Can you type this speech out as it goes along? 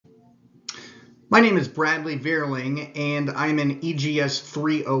My name is Bradley Veerling, and I'm in EGS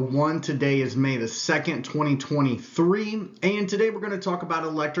 301. Today is May the 2nd, 2023, and today we're going to talk about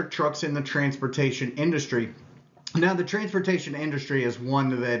electric trucks in the transportation industry. Now, the transportation industry is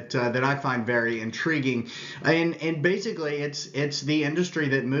one that I find very intriguing, and basically it's the industry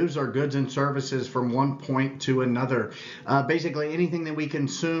that moves our goods and services from one point to another. Basically, anything that we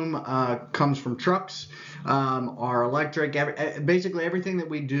consume comes from trucks. Our electric, basically everything that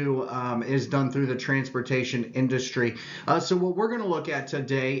we do is done through the transportation industry. So what we're going to look at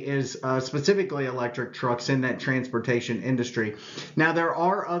today is specifically electric trucks in that transportation industry. Now, there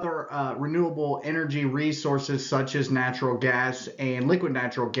are other renewable energy resources such as natural gas and liquid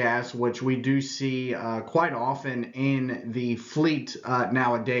natural gas, which we do see quite often in the fleet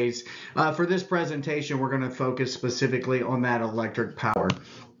nowadays. For this presentation, we're going to focus specifically on that electric power.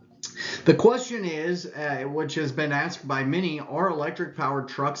 The question is, which has been asked by many, are electric-powered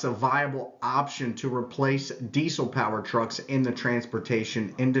trucks a viable option to replace diesel-powered trucks in the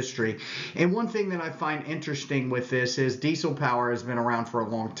transportation industry? And one thing that I find interesting with this is diesel power has been around for a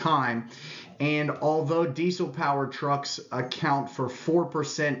long time. And although diesel-powered trucks account for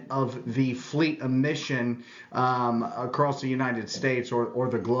 4% of the fleet emission across the United States or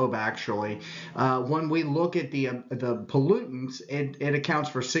the globe, actually, when we look at the pollutants, it accounts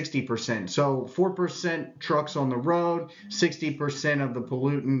for 60%. So 4% trucks on the road, 60% of the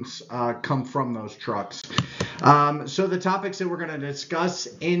pollutants come from those trucks. So the topics that we're going to discuss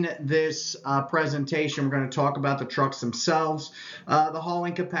in this presentation, we're going to talk about the trucks themselves, the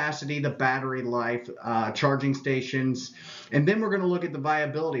hauling capacity, the battery life, charging stations, and then we're going to look at the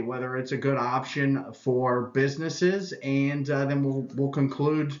viability, whether it's a good option for businesses, and then we'll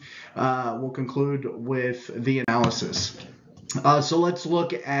conclude with the analysis. So let's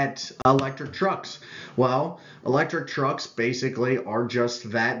look at electric trucks. Well, electric trucks basically are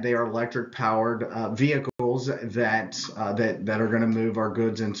just that. They are electric powered vehicles that are going to move our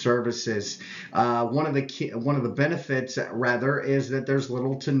goods and services. One of the benefits rather is that there's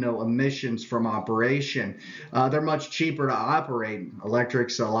little to no emissions from operation. They're much cheaper to operate.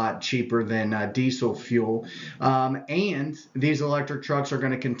 Electric's a lot cheaper than diesel fuel, and these electric trucks are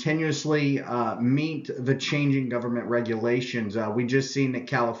going to continuously meet the changing government regulations. We just seen that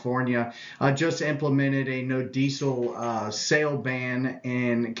California just implemented a no diesel sale ban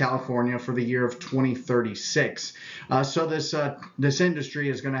in California for the year of 2036. So this industry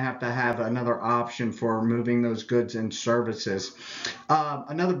is going to have another option for moving those goods and services.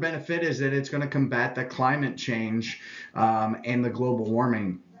 Another benefit is that it's going to combat the climate change and the global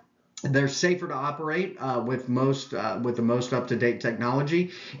warming. They're safer to operate with the most up-to-date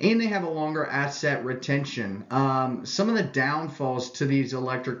technology, and they have a longer asset retention. Some of the downfalls to these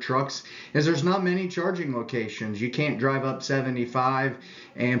electric trucks is there's not many charging locations. You can't drive up 75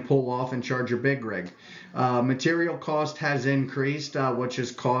 and pull off and charge your big rig. Material cost has increased, which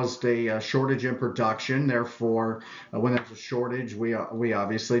has caused a shortage in production. Therefore, when there's a shortage, we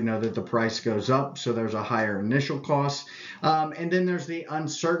obviously know that the price goes up, so there's a higher initial cost. And then there's the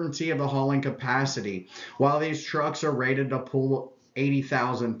uncertainty of the hauling capacity. While these trucks are rated to pull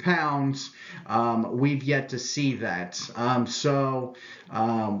 80,000 pounds, we've yet to see that.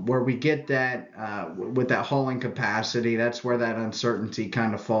 Where we get that with that hauling capacity, that's where that uncertainty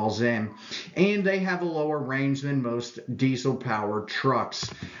kind of falls in. And they have a lower range than most diesel-powered trucks.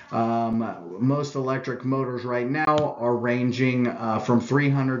 Most electric motors right now are ranging from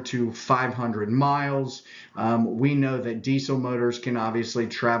 300 to 500 miles. We know that diesel motors can obviously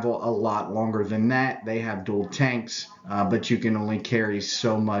travel a lot longer than that. They have dual tanks, but you can only carry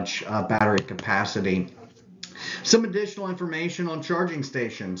so much battery capacity. Some additional information on charging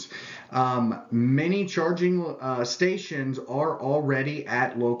stations. Many charging stations are already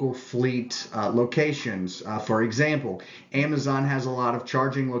at local fleet locations. For example, Amazon has a lot of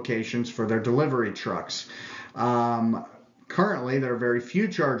charging locations for their delivery trucks. Currently, there are very few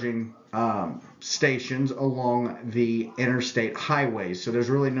charging stations along the interstate highways, so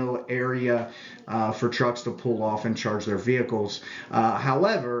there's really no area for trucks to pull off and charge their vehicles.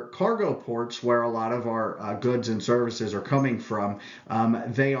 However, cargo ports, where a lot of our goods and services are coming from,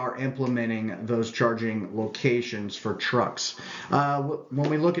 they are implementing those charging locations for trucks. When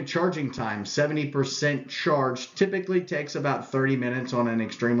we look at charging time, 70% charge typically takes about 30 minutes on an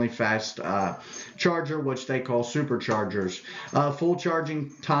extremely fast charger, which they call superchargers. Full charging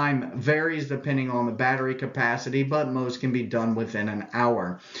time Varies depending on the battery capacity, but most can be done within an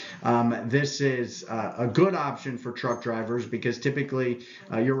hour. This is a good option for truck drivers because typically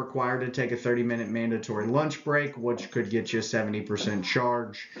you're required to take a 30-minute mandatory lunch break, which could get you a 70%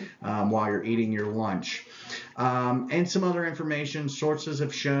 charge while you're eating your lunch. And some other information, sources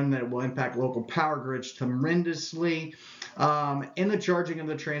have shown that it will impact local power grids tremendously in the charging of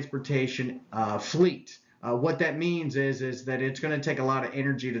the transportation fleet. What that means is that it's going to take a lot of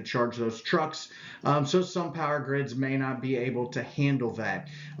energy to charge those trucks, so some power grids may not be able to handle that.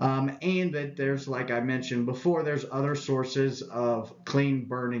 And that there's, like I mentioned before, there's other sources of clean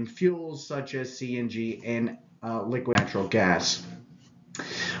burning fuels such as CNG and liquid natural gas.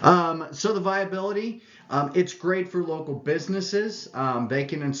 So the viability, it's great for local businesses. They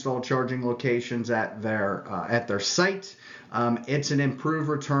can install charging locations at their site. It's an improved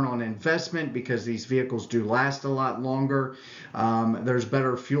return on investment because these vehicles do last a lot longer. There's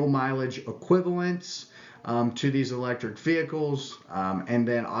better fuel mileage equivalents to these electric vehicles, and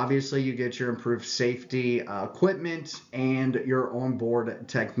then obviously you get your improved safety equipment and your onboard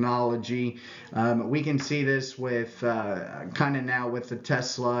technology. We can see this with kind of now with the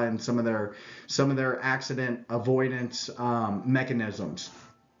Tesla and some of their accident avoidance mechanisms.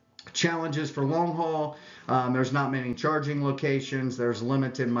 Challenges for long haul, there's not many charging locations, there's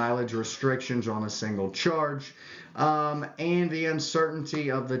limited mileage restrictions on a single charge, and the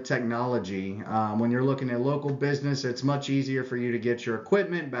uncertainty of the technology. When you're looking at local business, it's much easier for you to get your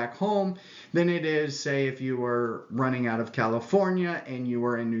equipment back home than it is, say, if you were running out of California and you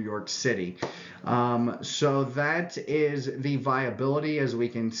were in New York City. So that is the viability. As we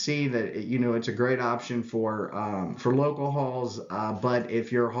can see that, it's a great option for local hauls, but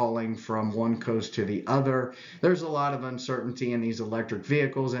if you're hauling from one coast to the other, there's a lot of uncertainty in these electric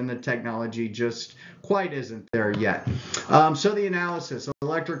vehicles and the technology just quite isn't there yet. So the analysis,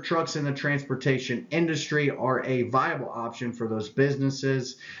 electric trucks in the transportation industry are a viable option for those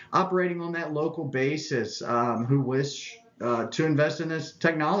businesses operating on that local basis who wish to invest in this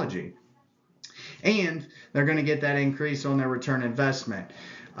technology. And they're going to get that increase on their return investment.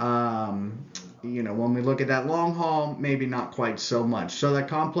 When we look at that long haul, maybe not quite so much. So that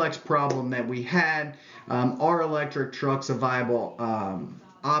complex problem that we had, are electric trucks a viable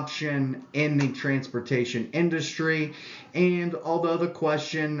option in the transportation industry? And although the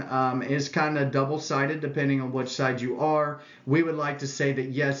question is kind of double-sided depending on which side you are, we would like to say that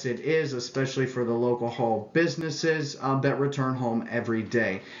yes, it is, especially for the local haul businesses that return home every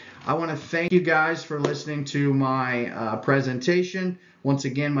day. I want to thank you guys for listening to my presentation. Once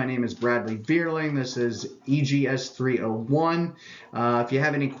again, my name is Bradley Vierling. This is EGS 301. If you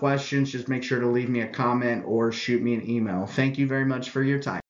have any questions, just make sure to leave me a comment or shoot me an email. Thank you very much for your time.